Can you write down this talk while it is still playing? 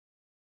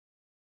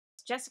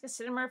Jessica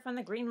Sittimer from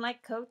the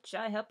Greenlight Coach.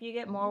 I help you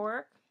get more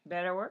work,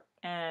 better work,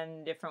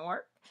 and different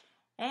work.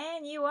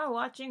 And you are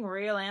watching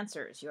Real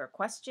Answers. Your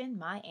question,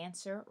 my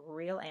answer,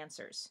 real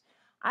answers.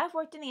 I've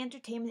worked in the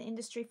entertainment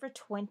industry for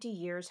 20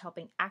 years,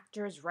 helping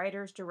actors,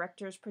 writers,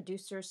 directors,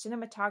 producers,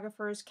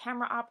 cinematographers,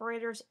 camera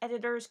operators,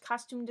 editors,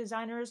 costume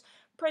designers,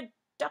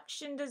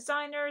 production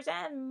designers,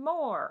 and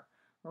more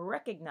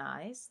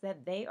recognize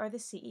that they are the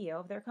CEO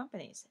of their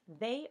companies.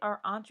 They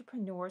are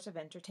entrepreneurs of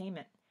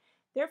entertainment.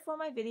 Therefore,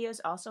 my videos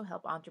also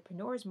help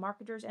entrepreneurs,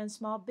 marketers, and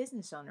small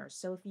business owners.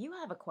 So if you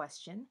have a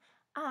question,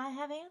 I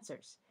have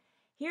answers.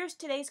 Here's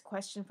today's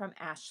question from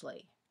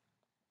Ashley.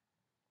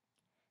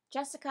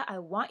 Jessica, I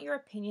want your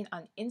opinion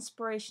on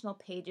inspirational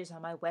pages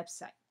on my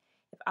website.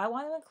 If I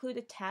want to include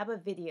a tab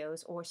of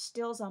videos or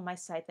stills on my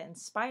site that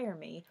inspire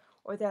me,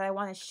 or that I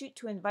want to shoot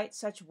to invite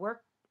such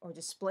work or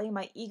display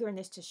my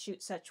eagerness to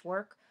shoot such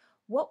work,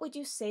 what would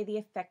you say the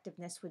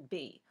effectiveness would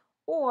be?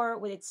 Or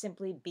would it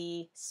simply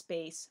be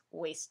space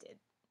wasted?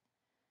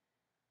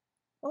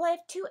 Well, I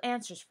have two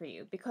answers for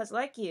you because,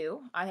 like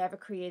you, I have a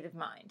creative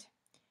mind.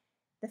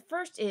 The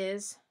first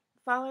is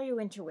follow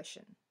your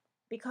intuition.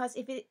 Because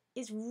if it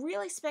is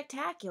really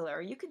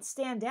spectacular, you can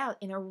stand out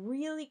in a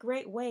really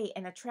great way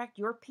and attract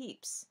your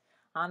peeps.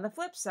 On the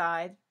flip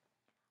side,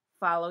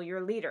 follow your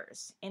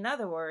leaders. In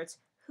other words,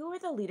 who are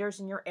the leaders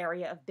in your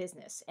area of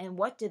business and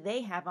what do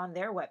they have on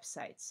their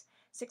websites?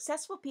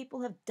 Successful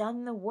people have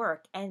done the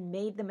work and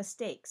made the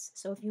mistakes,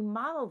 so if you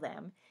model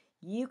them,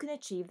 you can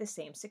achieve the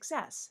same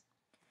success.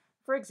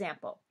 For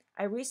example,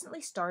 I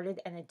recently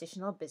started an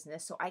additional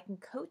business so I can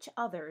coach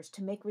others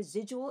to make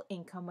residual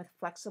income with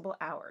flexible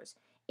hours.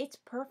 It's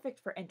perfect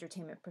for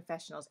entertainment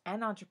professionals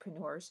and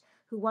entrepreneurs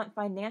who want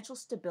financial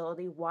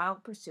stability while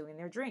pursuing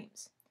their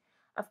dreams.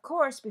 Of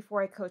course,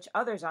 before I coach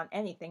others on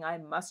anything, I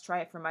must try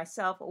it for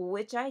myself,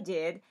 which I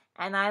did,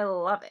 and I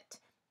love it.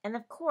 And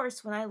of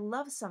course, when I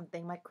love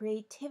something, my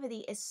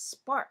creativity is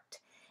sparked.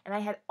 And I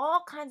had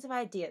all kinds of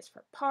ideas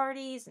for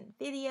parties and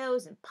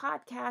videos and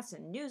podcasts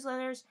and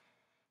newsletters.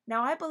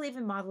 Now, I believe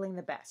in modeling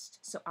the best,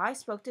 so I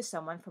spoke to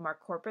someone from our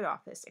corporate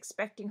office,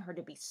 expecting her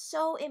to be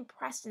so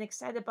impressed and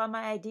excited by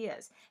my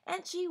ideas,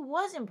 and she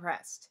was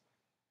impressed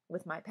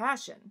with my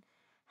passion.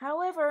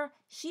 However,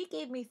 she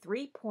gave me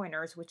 3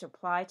 pointers which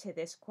apply to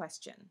this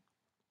question.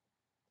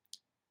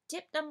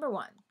 Tip number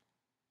 1,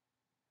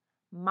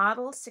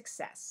 model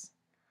success.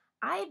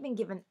 I have been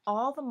given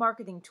all the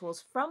marketing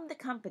tools from the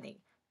company,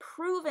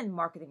 proven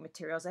marketing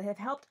materials that have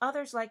helped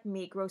others like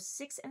me grow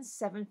 6 and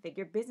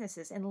 7-figure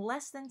businesses in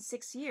less than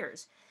 6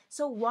 years.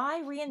 So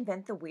why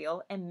reinvent the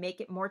wheel and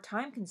make it more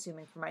time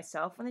consuming for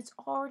myself when it's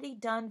already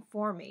done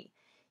for me?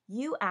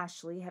 You,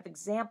 Ashley, have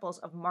examples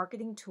of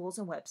marketing tools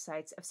and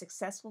websites of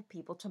successful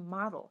people to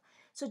model.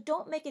 So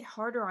don't make it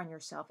harder on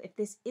yourself if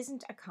this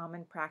isn't a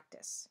common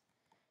practice.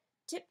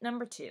 Tip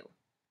number 2,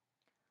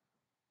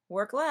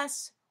 work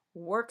less,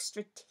 work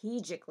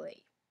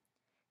strategically.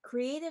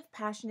 Creative,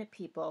 passionate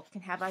people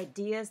can have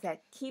ideas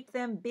that keep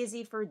them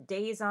busy for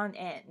days on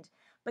end,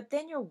 but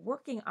then you're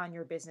working on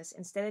your business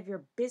instead of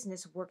your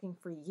business working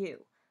for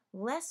you.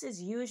 Less is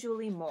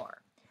usually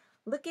more.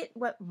 Look at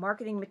what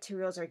marketing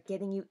materials are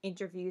getting you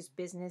interviews,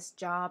 business,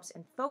 jobs,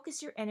 and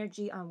focus your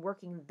energy on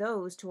working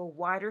those to a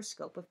wider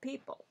scope of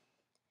people.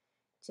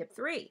 Tip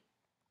 3,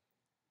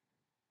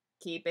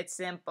 keep it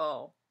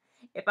simple.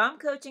 If I'm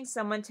coaching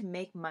someone to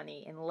make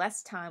money in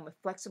less time with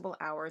flexible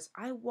hours,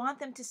 I want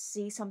them to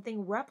see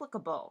something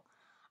replicable.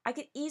 I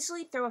could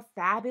easily throw a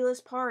fabulous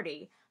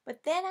party,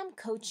 but then I'm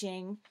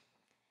coaching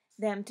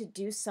them to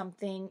do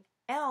something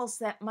else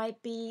that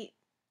might be,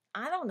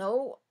 I don't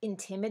know,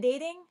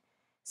 intimidating.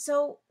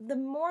 So the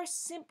more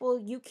simple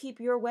you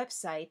keep your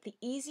website, the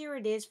easier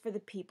it is for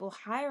the people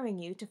hiring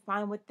you to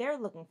find what they're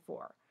looking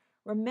for.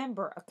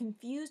 Remember, a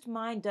confused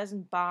mind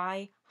doesn't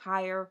buy,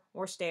 hire,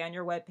 or stay on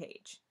your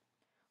webpage.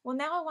 Well,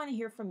 now I want to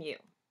hear from you.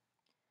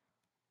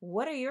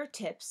 What are your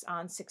tips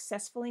on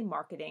successfully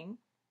marketing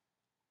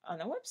on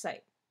a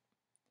website?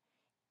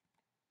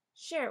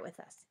 Share it with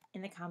us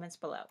in the comments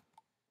below.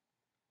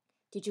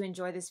 Did you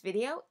enjoy this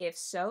video? If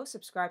so,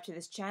 subscribe to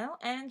this channel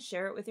and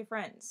share it with your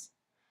friends.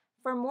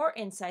 For more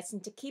insights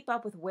and to keep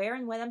up with where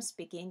and when I'm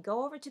speaking,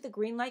 go over to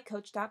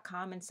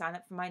thegreenlightcoach.com and sign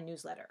up for my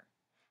newsletter.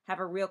 Have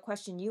a real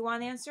question you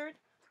want answered?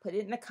 Put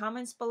it in the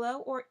comments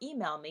below or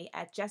email me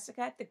at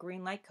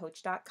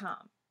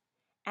jessica@thegreenlightcoach.com.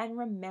 And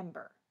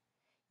remember,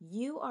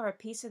 you are a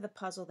piece of the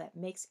puzzle that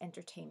makes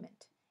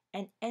entertainment,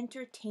 and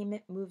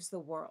entertainment moves the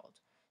world,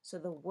 so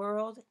the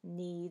world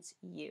needs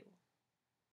you.